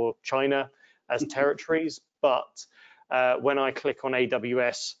India or China as territories. But when I click on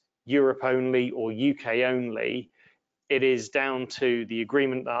AWS Europe only or UK only, it is down to the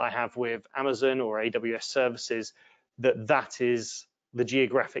agreement that I have with Amazon or AWS services that is the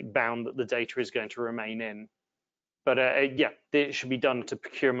geographic bound that the data is going to remain in. But yeah, it should be done to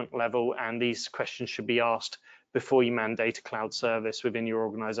procurement level, and these questions should be asked before you mandate a cloud service within your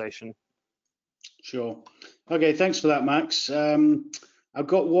organization. Sure. Okay, thanks for that, Max. I've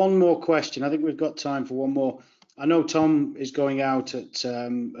got one more question. I think we've got time for one more. I know Tom is going out at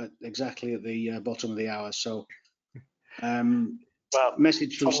exactly at the bottom of the hour, so well,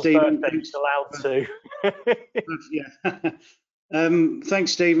 message from Tom's Stephen. Thanks, allowed to. Yeah.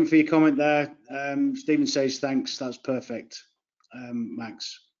 Thanks, Stephen, for your comment there. Stephen says thanks. That's perfect,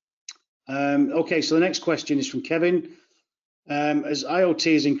 Max. Okay, so the next question is from Kevin. As IoT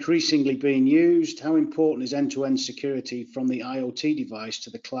is increasingly being used, how important is end-to-end security from the IoT device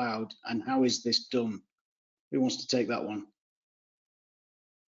to the cloud, and how is this done? Who wants to take that one?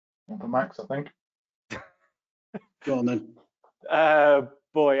 For Max, I think. Go on then.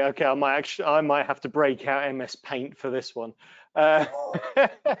 Boy, okay, I might have to break out MS Paint for this one. So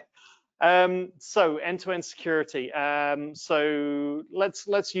end-to-end security. So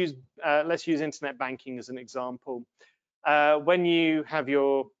let's use internet banking as an example. When you have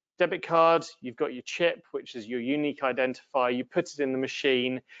your debit card, you've got your chip, which is your unique identifier. You put it in the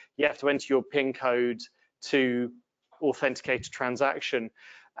machine. You have to enter your PIN code to authenticate a transaction.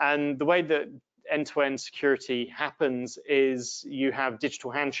 And the way that end-to-end security happens is you have digital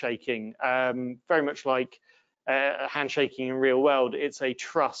handshaking, very much like handshaking in real world. It's a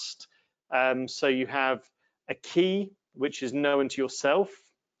trust. So you have a key which is known to yourself,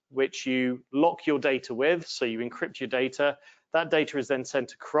 which you lock your data with, so you encrypt your data. That data is then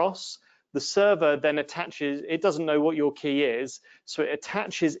sent across. The server then attaches, it doesn't know what your key is, so it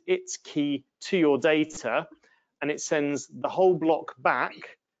attaches its key to your data, and it sends the whole block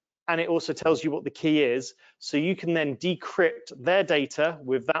back, and it also tells you what the key is, so you can then decrypt their data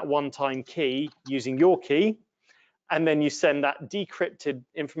with that one-time key using your key, and then you send that decrypted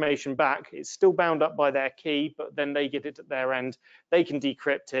information back. It's still bound up by their key, but then they get it at their end. They can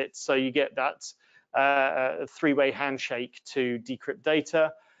decrypt it, so you get that three-way handshake to decrypt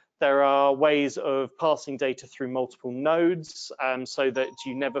data. There are ways of passing data through multiple nodes, so that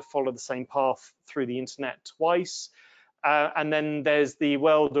you never follow the same path through the internet twice. And then there's the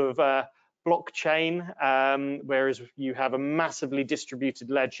world of blockchain, whereas you have a massively distributed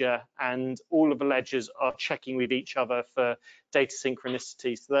ledger, and all of the ledgers are checking with each other for data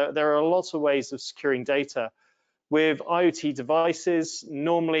synchronicity. So there are lots of ways of securing data. With IoT devices,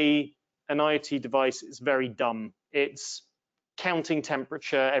 normally an IoT device is very dumb. It's counting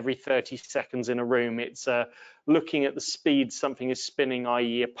temperature every 30 seconds in a room. It's looking at the speed something is spinning,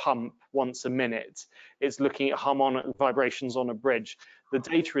 i.e. a pump, once a minute. It's looking at harmonic vibrations on a bridge. The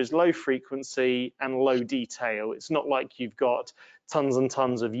data is low frequency and low detail. It's not like you've got tons and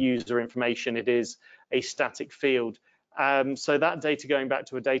tons of user information. It is a static field. So that data going back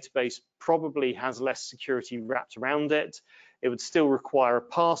to a database probably has less security wrapped around it. It would still require a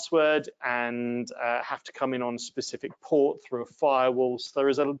password and have to come in on a specific port through a firewall. So there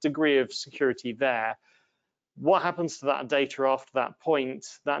is a degree of security there. What happens to that data after that point?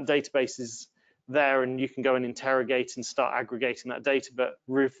 That database is there, and you can go and interrogate and start aggregating that data. But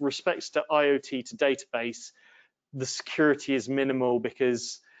with respects to IoT to database, the security is minimal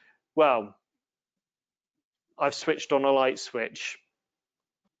because, well, I've switched on a light switch.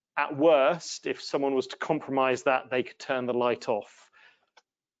 At worst, if someone was to compromise that, they could turn the light off.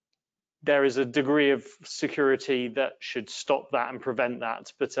 There is a degree of security that should stop that and prevent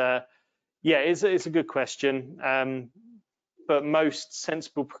that. But yeah, it's a good question. But most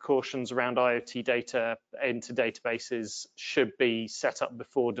sensible precautions around IoT data into databases should be set up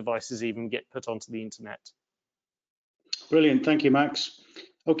before devices even get put onto the internet. Brilliant, thank you, Max.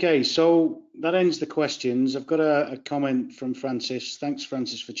 Okay, so that ends the questions. I've got a comment from Francis. Thanks,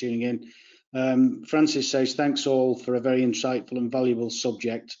 Francis, for tuning in. Francis says, thanks all for a very insightful and valuable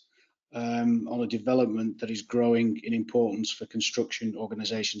subject on a development that is growing in importance for construction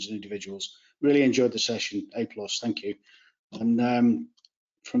organisations and individuals. Really enjoyed the session. A+, thank you. And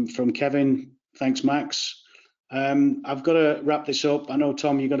from Kevin, thanks, Max. I've got to wrap this up. I know,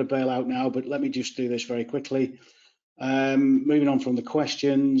 Tom, you're going to bail out now, but let me just do this very quickly. Moving on from the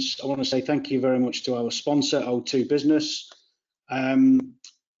questions, I want to say thank you very much to our sponsor, O2 Business.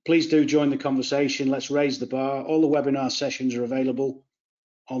 Please do join the conversation. Let's raise the bar. All the webinar sessions are available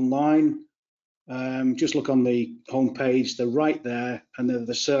online. Just look on the homepage. They're right there, and they're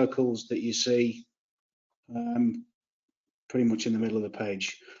the circles that you see pretty much in the middle of the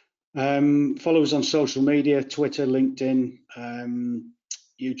page. Follow us on social media, Twitter, LinkedIn,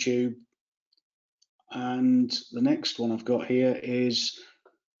 YouTube. And the next one I've got here is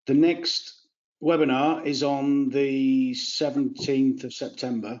the next webinar is on the 17th of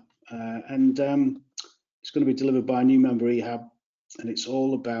September, and it's going to be delivered by a new member EHAB, and it's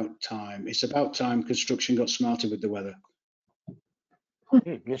all about time. It's about time construction got smarter with the weather.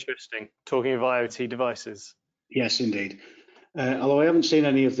 Interesting. Talking of IoT devices. Yes, indeed. Although I haven't seen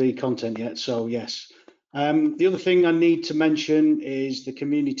any of the content yet, so yes. The other thing I need to mention is the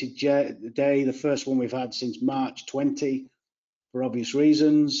Community Day, the first one we've had since March 20, for obvious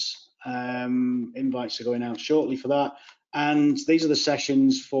reasons. Invites are going out shortly for that. And these are the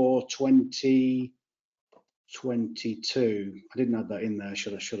sessions for 2022. I didn't have that in there,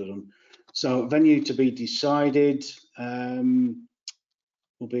 should have done. So venue to be decided. We'll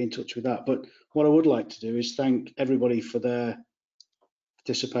be in touch with that. But what I would like to do is thank everybody for their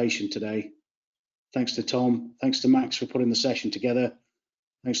participation today. Thanks to Tom, thanks to Max for putting the session together,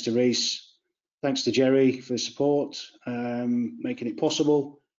 thanks to Reese, thanks to Jerry for the support, making it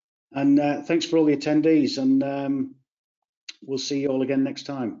possible, and thanks for all the attendees, and we'll see you all again next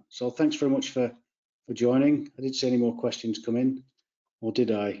time. So thanks very much for joining. I didn't see any more questions come in, or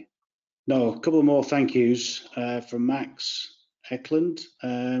did I? No, a couple of more thank yous from Max Eklund.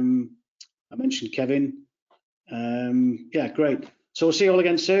 I mentioned Kevin. Yeah, great. So we'll see you all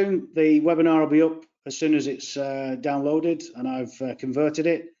again soon. The webinar will be up as soon as it's downloaded and I've converted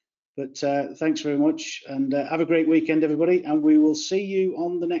it. But thanks very much, and have a great weekend, everybody. And we will see you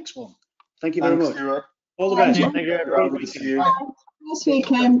on the next one. Thank you very much. Stuart. All the best. Thank you, everyone. See you. Bye. Nice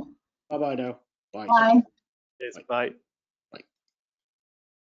weekend. Bye-bye now. Bye. Bye. Cheers, bye.